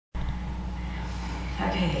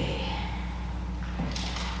Okay.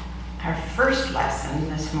 Our first lesson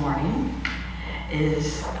this morning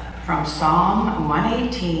is from Psalm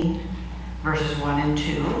 118, verses 1 and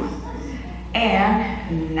 2,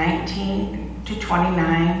 and 19 to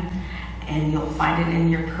 29, and you'll find it in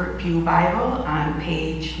your Pew Bible on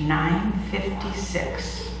page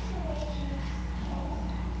 956.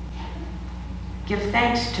 Give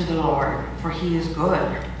thanks to the Lord, for he is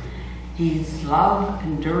good. His love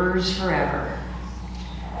endures forever.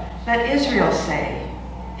 Let Israel say,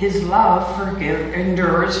 his love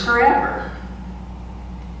endures forever.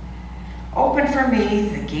 Open for me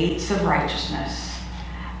the gates of righteousness.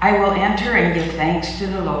 I will enter and give thanks to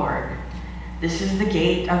the Lord. This is the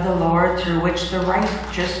gate of the Lord through which the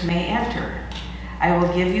righteous may enter. I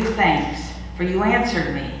will give you thanks, for you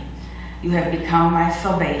answered me. You have become my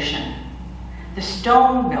salvation. The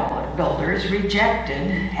stone builders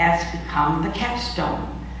rejected has become the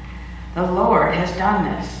capstone. The Lord has done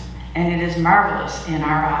this, and it is marvelous in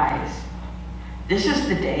our eyes. This is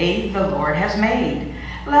the day the Lord has made.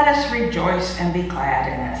 Let us rejoice and be glad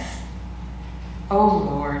in it. O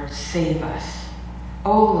Lord, save us.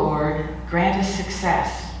 O Lord, grant us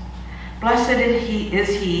success. Blessed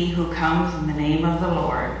is he who comes in the name of the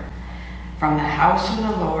Lord. From the house of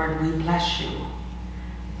the Lord we bless you.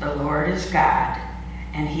 The Lord is God,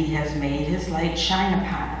 and he has made his light shine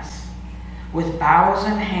upon us. With boughs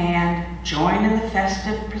in hand, join in the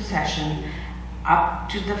festive procession up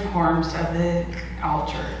to the horns of the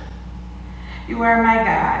altar. You are my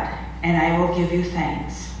God, and I will give you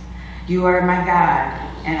thanks. You are my God,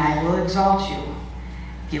 and I will exalt you.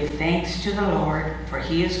 Give thanks to the Lord, for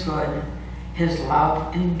he is good. His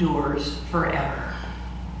love endures forever.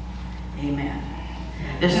 Amen.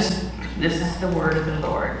 This is the word of the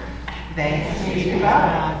Lord. Thanks be to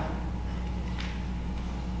God.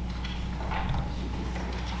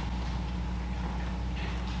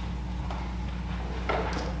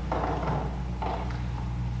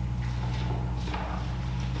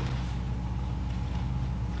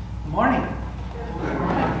 Good morning. Good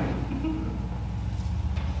morning.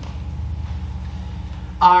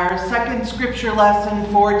 Our second scripture lesson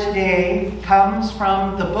for today comes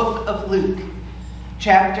from the book of Luke,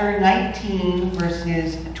 chapter 19,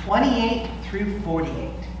 verses 28 through 48.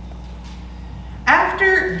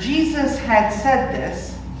 After Jesus had said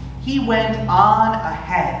this, he went on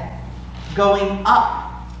ahead, going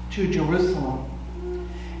up to Jerusalem.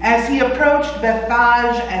 As he approached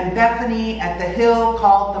Bethphage and Bethany at the hill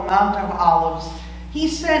called the Mount of Olives, he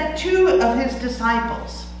sent two of his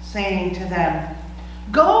disciples, saying to them,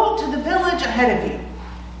 "Go to the village ahead of you,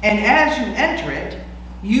 and as you enter it,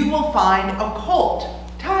 you will find a colt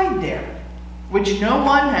tied there, which no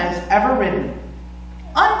one has ever ridden.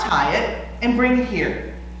 Untie it and bring it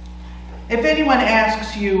here. If anyone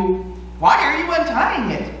asks you, 'Why are you untying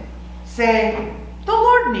it?' say, 'The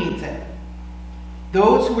Lord needs it.'"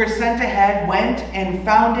 Those who were sent ahead went and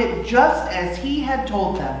found it just as he had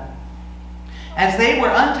told them. As they were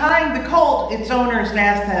untying the colt, its owners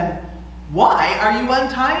asked them, "Why are you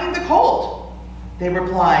untying the colt?" They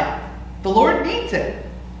replied, "The Lord needs it."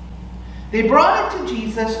 They brought it to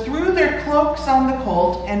Jesus, threw their cloaks on the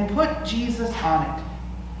colt, and put Jesus on it.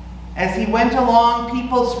 As he went along,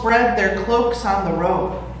 people spread their cloaks on the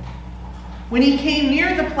road. When he came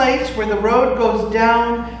near the place where the road goes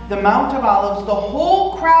down the Mount of Olives, the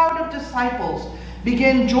whole crowd of disciples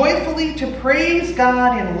began joyfully to praise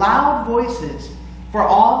God in loud voices for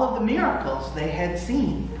all of the miracles they had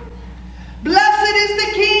seen. "Blessed is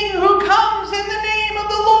the King who comes in the name of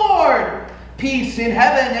the Lord! Peace in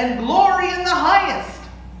heaven and glory in the highest."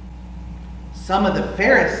 Some of the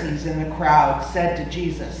Pharisees in the crowd said to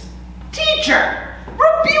Jesus, "Teacher,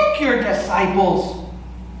 rebuke your disciples."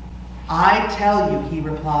 "I tell you," he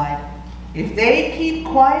replied, "if they keep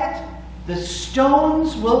quiet, the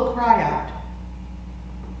stones will cry out."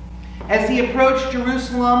 As he approached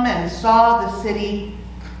Jerusalem and saw the city,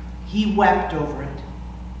 he wept over it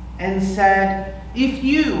and said, "If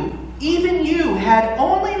you, even you, had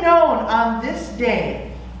only known on this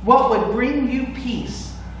day what would bring you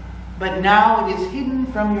peace, but now it is hidden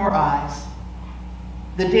from your eyes.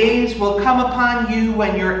 The days will come upon you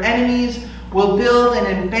when your enemies will build an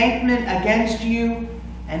embankment against you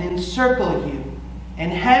and encircle you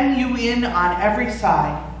and hem you in on every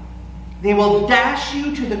side. They will dash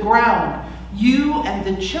you to the ground, you and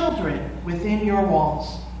the children within your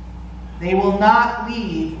walls. They will not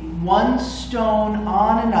leave one stone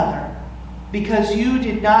on another, because you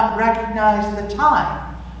did not recognize the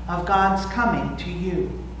time of God's coming to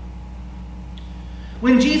you."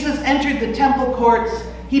 When Jesus entered the temple courts,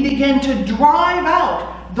 he began to drive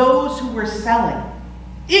out those who were selling.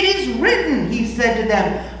 "It is written," he said to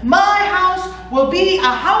them, "My house will be a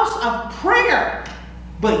house of prayer,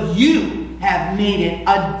 but you have made it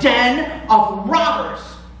a den of robbers."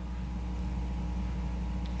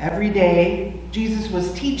 Every day, Jesus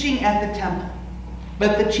was teaching at the temple,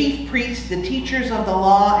 but the chief priests, the teachers of the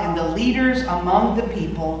law, and the leaders among the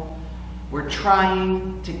people were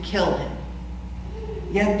trying to kill him.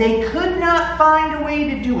 Yet they could not find a way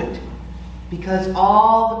to do it, because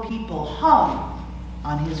all the people hung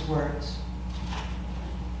on his words.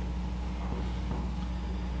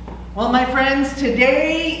 Well, my friends,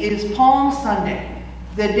 today is Palm Sunday,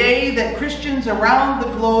 the day that Christians around the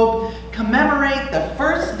globe commemorate the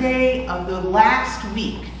first day of the last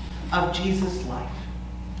week of Jesus' life.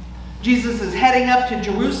 Jesus is heading up to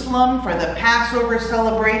Jerusalem for the Passover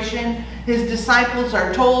celebration. His disciples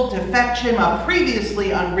are told to fetch him a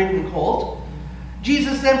previously unridden colt.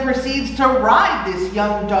 Jesus then proceeds to ride this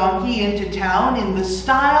young donkey into town in the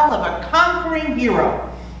style of a conquering hero,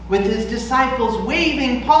 with his disciples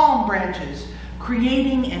waving palm branches,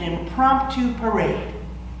 creating an impromptu parade.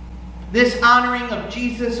 This honoring of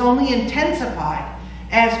Jesus only intensified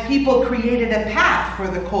as people created a path for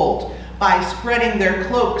the colt by spreading their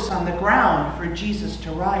cloaks on the ground for Jesus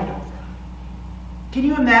to ride over. Can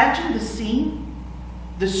you imagine the scene?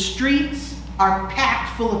 The streets are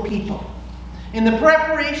packed full of people. In the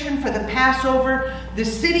preparation for the Passover, the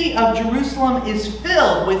city of Jerusalem is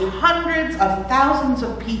filled with hundreds of thousands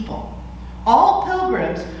of people, all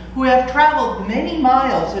pilgrims who have traveled many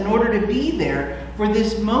miles in order to be there for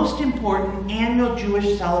this most important annual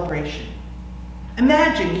Jewish celebration.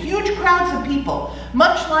 Imagine huge crowds of people,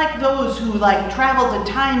 much like those who travel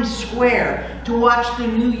to Times Square to watch the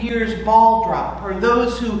New Year's ball drop, or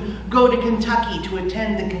those who go to Kentucky to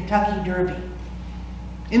attend the Kentucky Derby.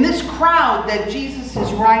 In this crowd that Jesus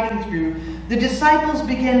is riding through, the disciples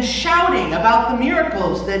began shouting about the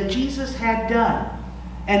miracles that Jesus had done.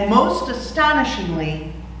 And most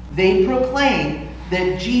astonishingly, they proclaimed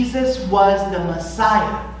that Jesus was the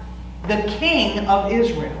Messiah, the King of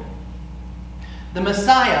Israel. The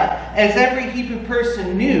Messiah, as every Hebrew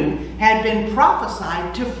person knew, had been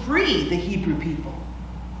prophesied to free the Hebrew people.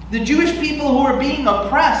 The Jewish people who were being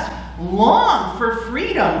oppressed longed for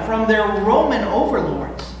freedom from their Roman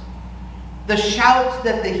overlords. The shouts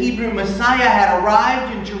that the Hebrew Messiah had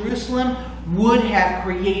arrived in Jerusalem would have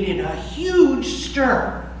created a huge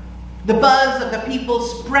stir. The buzz of the people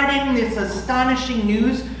spreading this astonishing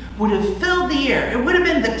news would have filled the air. It would have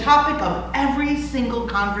been the topic of every single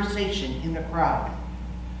conversation in the crowd.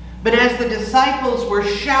 But as the disciples were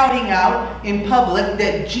shouting out in public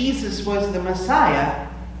that Jesus was the Messiah,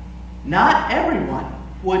 not everyone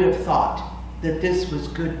would have thought that this was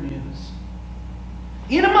good news.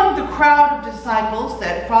 In among the crowd of disciples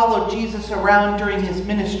that followed Jesus around during his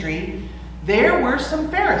ministry, there were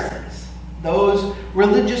some Pharisees. Those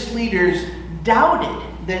religious leaders doubted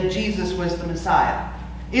that Jesus was the Messiah.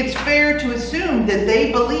 It's fair to assume that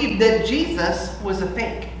they believed that Jesus was a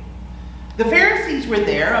fake. The Pharisees were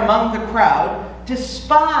there among the crowd to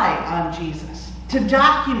spy on Jesus, to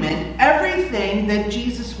document everything that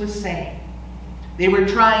Jesus was saying. They were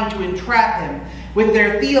trying to entrap him with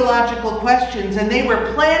their theological questions, and they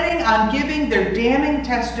were planning on giving their damning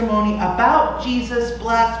testimony about Jesus'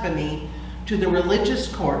 blasphemy to the religious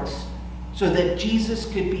courts so that Jesus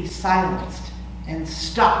could be silenced and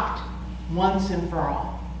stopped once and for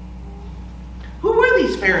all. Who were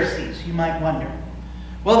these Pharisees, you might wonder?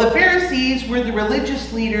 Well, the Pharisees were the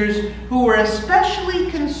religious leaders who were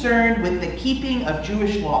especially concerned with the keeping of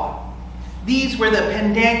Jewish law. These were the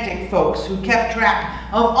pedantic folks who kept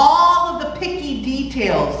track of all of the picky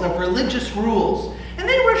details of religious rules, and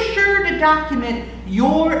they were sure to document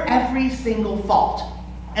your every single fault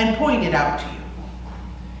and point it out to you.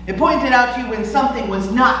 It pointed out to you when something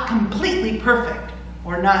was not completely perfect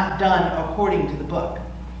or not done according to the book.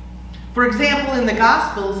 For example, in the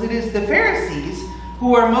Gospels, it is the Pharisees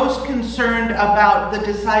who are most concerned about the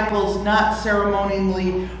disciples not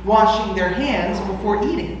ceremonially washing their hands before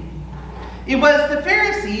eating. It was the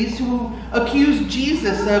Pharisees who accused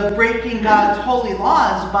Jesus of breaking God's holy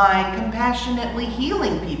laws by compassionately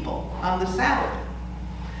healing people on the Sabbath.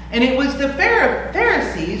 And it was the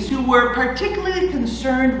Pharisees who were particularly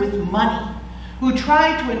concerned with money, who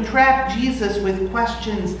tried to entrap Jesus with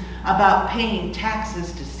questions about paying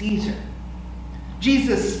taxes to Caesar.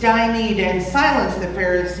 Jesus stymied and silenced the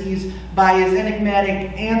Pharisees by his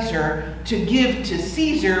enigmatic answer to give to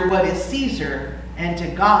Caesar what is Caesar and to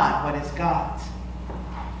God what is God's.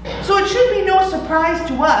 So it should be no surprise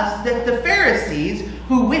to us that the Pharisees,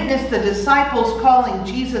 who witnessed the disciples calling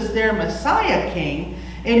Jesus their Messiah King,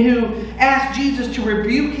 and who asked Jesus to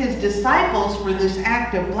rebuke his disciples for this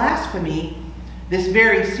act of blasphemy, this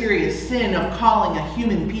very serious sin of calling a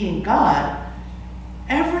human being God,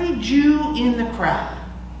 every Jew in the crowd,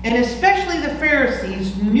 and especially the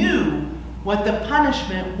Pharisees, knew what the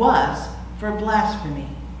punishment was for blasphemy.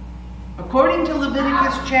 According to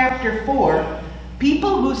Leviticus chapter 4,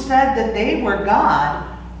 people who said that they were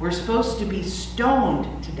God were supposed to be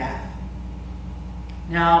stoned to death.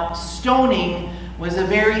 Now, stoning was a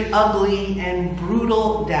very ugly and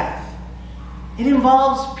brutal death. It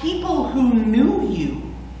involves people who knew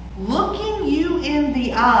you, looking you in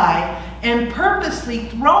the eye and purposely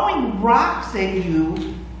throwing rocks at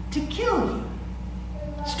you to kill you.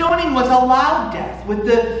 Stoning was a loud death, with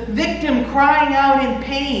the victim crying out in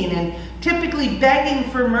pain and typically begging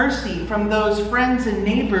for mercy from those friends and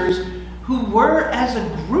neighbors who were, as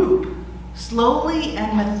a group, slowly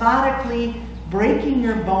and methodically breaking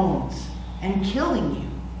your bones and killing you,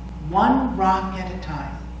 one rock at a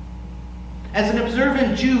time. As an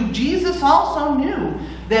observant Jew, Jesus also knew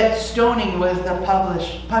that stoning was the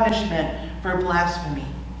punishment for blasphemy.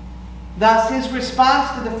 Thus, his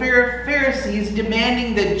response to the Pharisees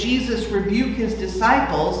demanding that Jesus rebuke his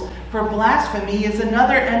disciples for blasphemy is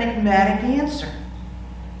another enigmatic answer.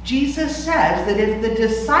 Jesus says that if the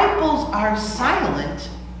disciples are silent,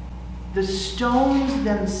 the stones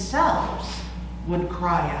themselves would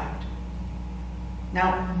cry out.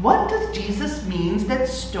 Now, what does Jesus mean that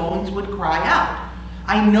stones would cry out?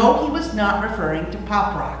 I know he was not referring to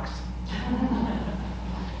pop rocks.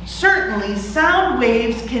 Certainly, sound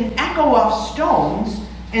waves can echo off stones,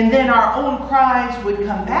 and then our own cries would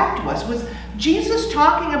come back to us. Was Jesus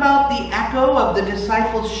talking about the echo of the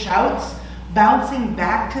disciples' shouts bouncing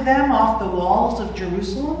back to them off the walls of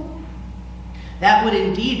Jerusalem? That would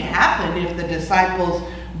indeed happen if the disciples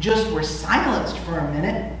just were silenced for a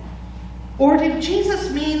minute. Or did Jesus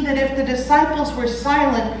mean that if the disciples were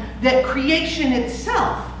silent, that creation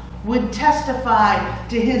itself would testify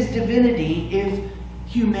to his divinity if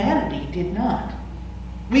humanity did not?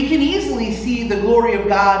 We can easily see the glory of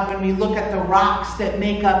God when we look at the rocks that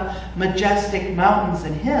make up majestic mountains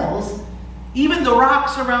and hills. Even the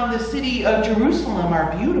rocks around the city of Jerusalem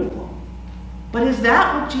are beautiful. But is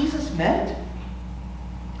that what Jesus meant?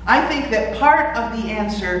 I think that part of the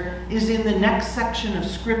answer is in the next section of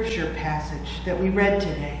scripture passage that we read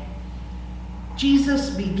today. Jesus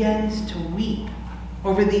begins to weep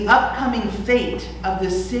over the upcoming fate of the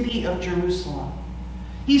city of Jerusalem.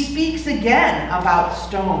 He speaks again about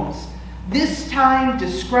stones, this time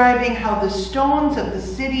describing how the stones of the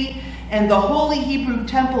city and the holy Hebrew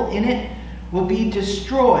temple in it will be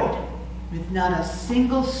destroyed, with not a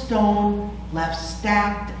single stone left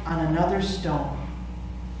stacked on another stone.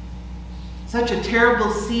 Such a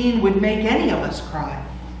terrible scene would make any of us cry.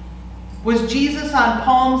 Was Jesus on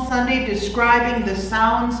Palm Sunday describing the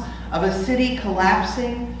sounds of a city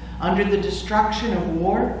collapsing under the destruction of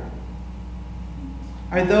war?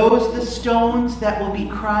 Are those the stones that will be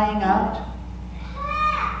crying out?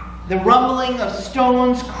 The rumbling of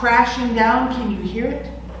stones crashing down, can you hear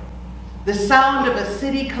it? The sound of a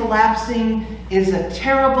city collapsing is a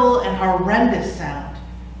terrible and horrendous sound,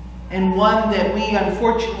 and one that we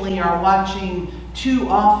unfortunately are watching too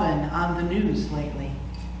often on the news lately.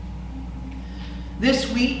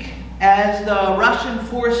 This week, as the Russian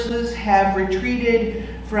forces have retreated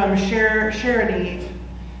from Chernihiv,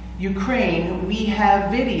 Ukraine, we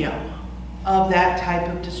have video of that type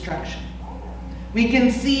of destruction. We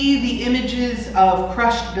can see the images of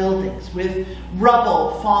crushed buildings with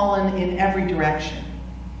rubble fallen in every direction.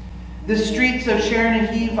 The streets of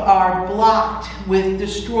Chernihiv are blocked with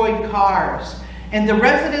destroyed cars, and the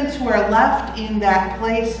residents who are left in that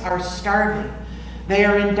place are starving. They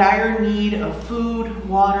are in dire need of food,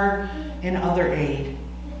 water, and other aid.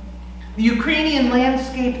 The Ukrainian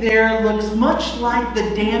landscape there looks much like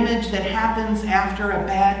the damage that happens after a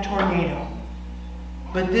bad tornado.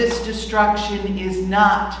 But this destruction is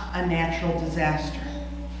not a natural disaster.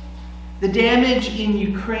 The damage in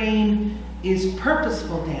Ukraine is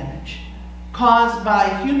purposeful damage, caused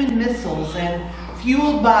by human missiles and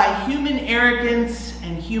fueled by human arrogance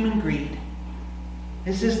and human greed.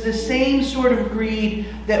 This is the same sort of greed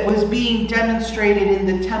that was being demonstrated in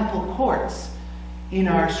the temple courts in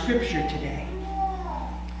our scripture today.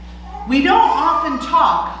 We don't often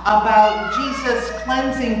talk about Jesus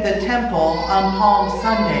cleansing the temple on Palm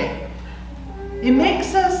Sunday. It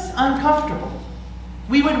makes us uncomfortable.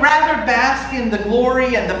 We would rather bask in the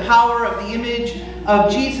glory and the power of the image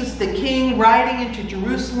of Jesus the King riding into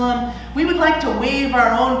Jerusalem. We would like to wave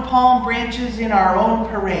our own palm branches in our own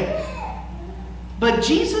parade. But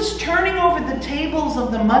Jesus turning over the tables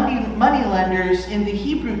of the moneylenders in the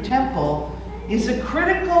Hebrew temple is a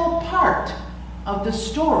critical part of the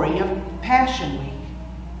story of Passion Week.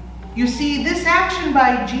 You see, this action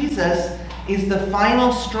by Jesus is the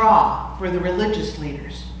final straw for the religious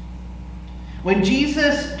leaders. When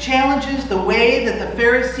Jesus challenges the way that the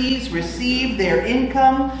Pharisees receive their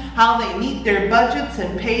income, how they meet their budgets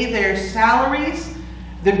and pay their salaries,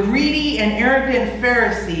 the greedy and arrogant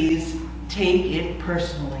Pharisees take it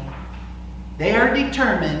personally. They are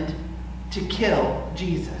determined to kill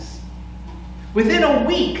Jesus. Within a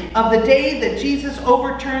week of the day that Jesus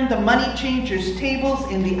overturned the money changers' tables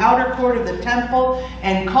in the outer court of the temple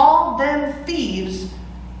and called them thieves,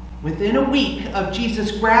 within a week of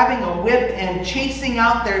Jesus grabbing a whip and chasing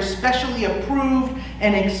out their specially approved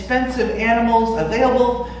and expensive animals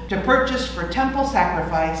available to purchase for temple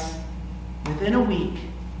sacrifice, within a week,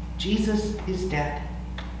 Jesus is dead.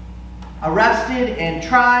 Arrested and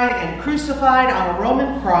tried and crucified on a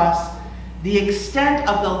Roman cross, the extent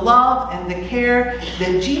of the love and the care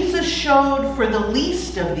that Jesus showed for the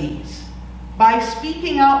least of these, by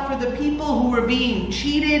speaking out for the people who were being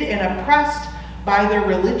cheated and oppressed by their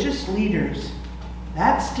religious leaders,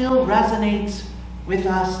 that still resonates with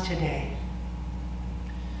us today.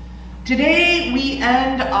 Today we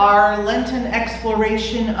end our Lenten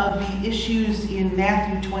exploration of the issues in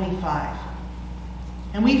Matthew 25.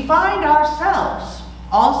 And we find ourselves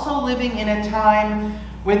also living in a time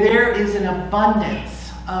where there is an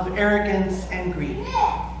abundance of arrogance and greed.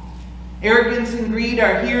 Arrogance and greed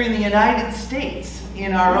are here in the United States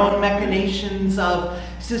in our own machinations of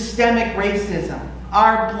systemic racism,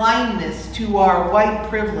 our blindness to our white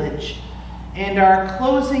privilege, and our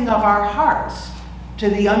closing of our hearts to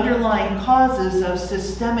the underlying causes of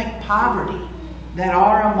systemic poverty that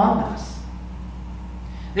are among us.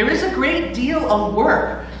 There is a great deal of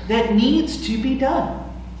work that needs to be done.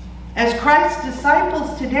 As Christ's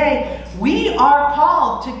disciples today, we are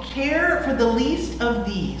called to care for the least of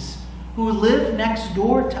these who live next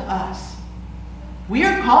door to us. We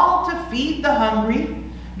are called to feed the hungry,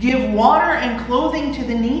 give water and clothing to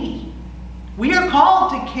the needy. We are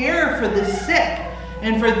called to care for the sick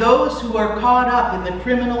and for those who are caught up in the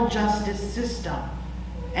criminal justice system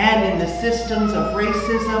and in the systems of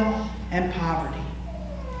racism and poverty.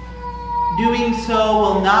 Doing so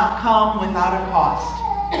will not come without a cost.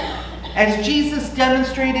 As Jesus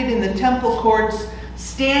demonstrated in the temple courts,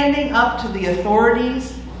 standing up to the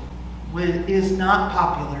authorities is not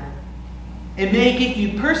popular. It may get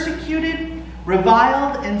you persecuted,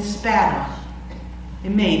 reviled, and spat on.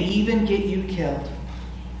 It may even get you killed.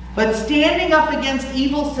 But standing up against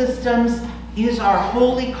evil systems is our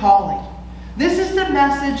holy calling. This is the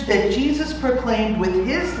message that Jesus proclaimed with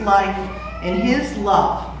his life and his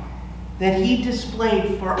love that he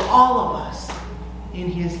displayed for all of us in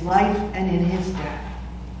his life and in his death.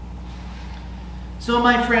 So,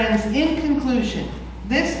 my friends, in conclusion,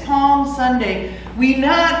 this Palm Sunday, we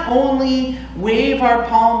not only wave our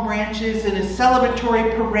palm branches in a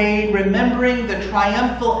celebratory parade remembering the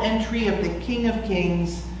triumphal entry of the King of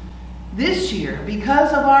Kings. This year,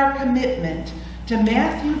 because of our commitment to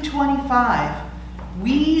Matthew 25,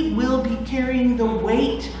 we will be carrying the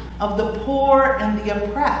weight of the poor and the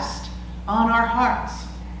oppressed on our hearts.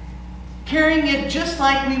 Carrying it just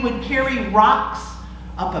like we would carry rocks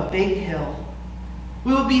up a big hill.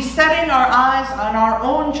 We will be setting our eyes on our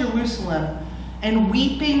own Jerusalem and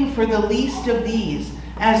weeping for the least of these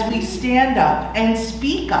as we stand up and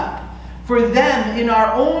speak up for them in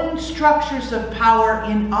our own structures of power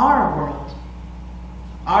in our world.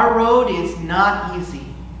 Our road is not easy.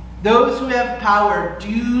 Those who have power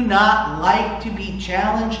do not like to be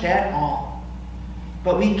challenged at all.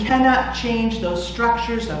 But we cannot change those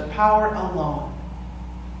structures of power alone.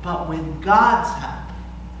 But with God's help,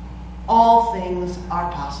 all things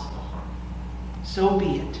are possible. So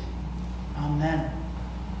be it. Amen.